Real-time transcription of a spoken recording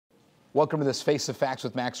Welcome to this Face the Facts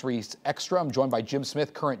with Max Reiss Extra. I'm joined by Jim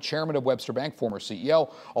Smith, current chairman of Webster Bank, former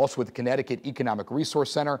CEO, also with the Connecticut Economic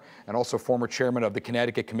Resource Center, and also former chairman of the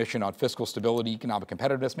Connecticut Commission on Fiscal Stability, Economic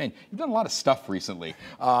Competitiveness. Man, you've done a lot of stuff recently.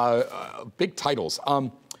 Big titles.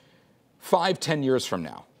 5-10 years from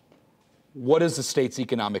now, what does the state's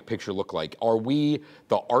economic picture look like? Are we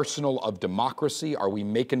the arsenal of democracy? Are we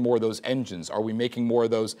making more of those engines? Are we making more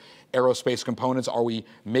of those aerospace components? Are we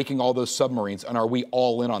making all those submarines? And are we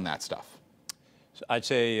all in on that stuff? So I'd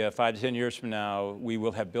say 5 to 10 years from now, we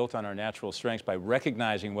will have built on our natural strengths by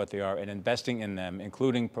recognizing what they are and investing in them,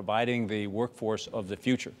 including providing the workforce of the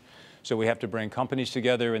future. So we have to bring companies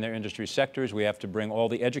together in their industry sectors. We have to bring all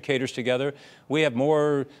the educators together. We have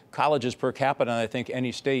more colleges per capita than I think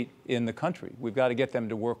any state in the country. We've got to get them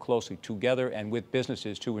to work closely together and with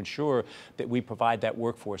businesses to ensure that we provide that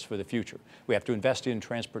workforce for the future. We have to invest in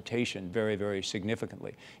transportation very, very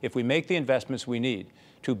significantly. If we make the investments we need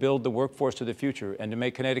to build the workforce of the future and to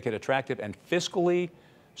make Connecticut attractive and fiscally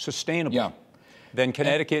sustainable, then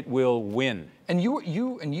Connecticut will win. And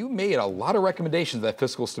you made a lot of recommendations in that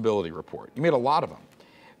fiscal stability report. You made a lot of them.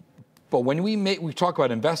 But when we talk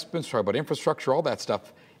about investments, talk about infrastructure, all that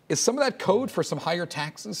stuff, is some of that code for some higher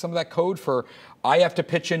taxes, some of that code for I have to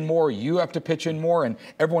pitch in more, you have to pitch in more, and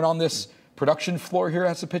everyone on this production floor here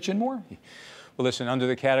has to pitch in more? Well, listen, under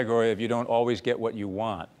the category of you don't always get what you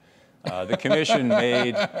want, the Commission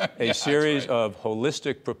made a series of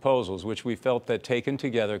holistic proposals which we felt that taken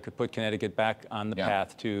together could put Connecticut back on the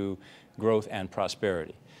path to growth and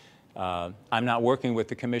prosperity. I'm not working with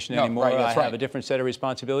the Commission anymore. I have a different set of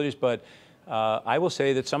responsibilities, but I will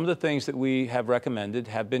say that some of the things that we have recommended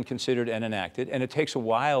have been considered and enacted, and it takes a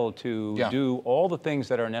while to do all the things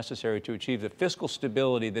that are necessary to achieve the fiscal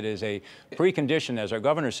stability that is a precondition, as our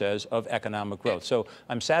governor says, of economic growth. So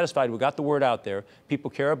I'm satisfied we got the word out there. People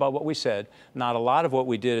care about what we said. Not a lot of what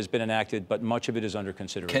we did has been enacted, but much of it is under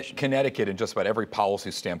consideration. Connecticut, in just about every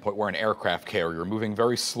policy standpoint, we're an aircraft carrier, moving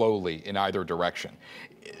very slowly in either direction.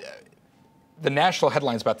 The national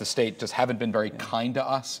headlines about the state just haven't been very kind to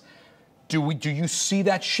us. Do you see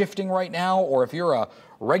that shifting right now? Or if you're a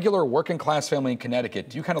regular working class family in Connecticut,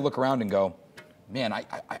 do you kind of look around and go, man, I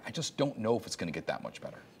just don't know if it's going to get that much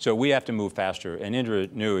better? So we have to move faster. And Indra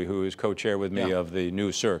Nooyi, who is co-chair with me of the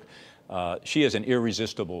new CIRC, she is an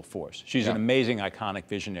irresistible force. She's an amazing, iconic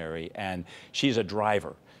visionary, and she's a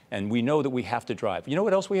driver. And we know that we have to drive. You know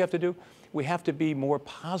what else we have to do? We have to be more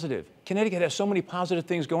positive. Connecticut has so many positive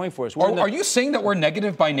things going for us. Are you saying that we're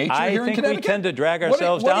negative by nature here in Connecticut? I think we tend to drag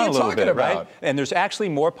ourselves down a little bit, right? And there's actually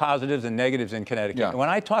more positives than negatives in Connecticut. And when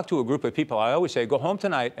I talk to a group of people, I always say, go home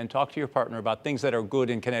tonight and talk to your partner about things that are good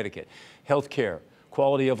in Connecticut. Health care,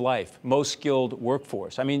 quality of life, most skilled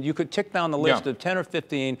workforce. I mean, you could tick down the list of 10 or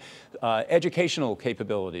 15 educational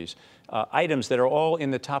capabilities, items that are all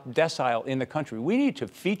in the top decile in the country. We need to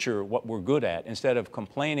feature what we're good at instead of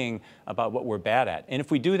complaining about what we're bad at. And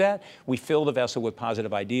if we do that, we fill the vessel with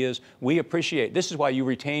positive ideas. We appreciate, this is why you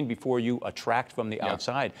retain before you attract from the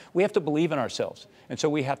outside. We have to believe in ourselves. And so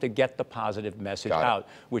we have to get the positive message out,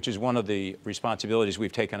 which is one of the responsibilities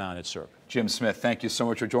we've taken on at CIRC. Jim Smith, thank you so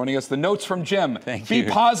much for joining us. The notes from Jim. Thank you. Be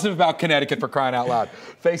positive about Connecticut, for crying out loud.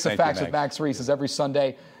 Face the Facts with Max Reiss is every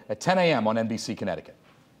Sunday at 10 a.m. on NBC Connecticut.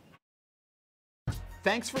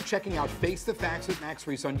 Thanks for checking out Face the Facts with Max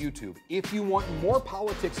Reiss on YouTube. If you want more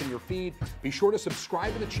politics in your feed, be sure to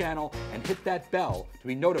subscribe to the channel and hit that bell to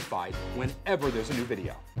be notified whenever there's a new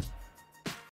video.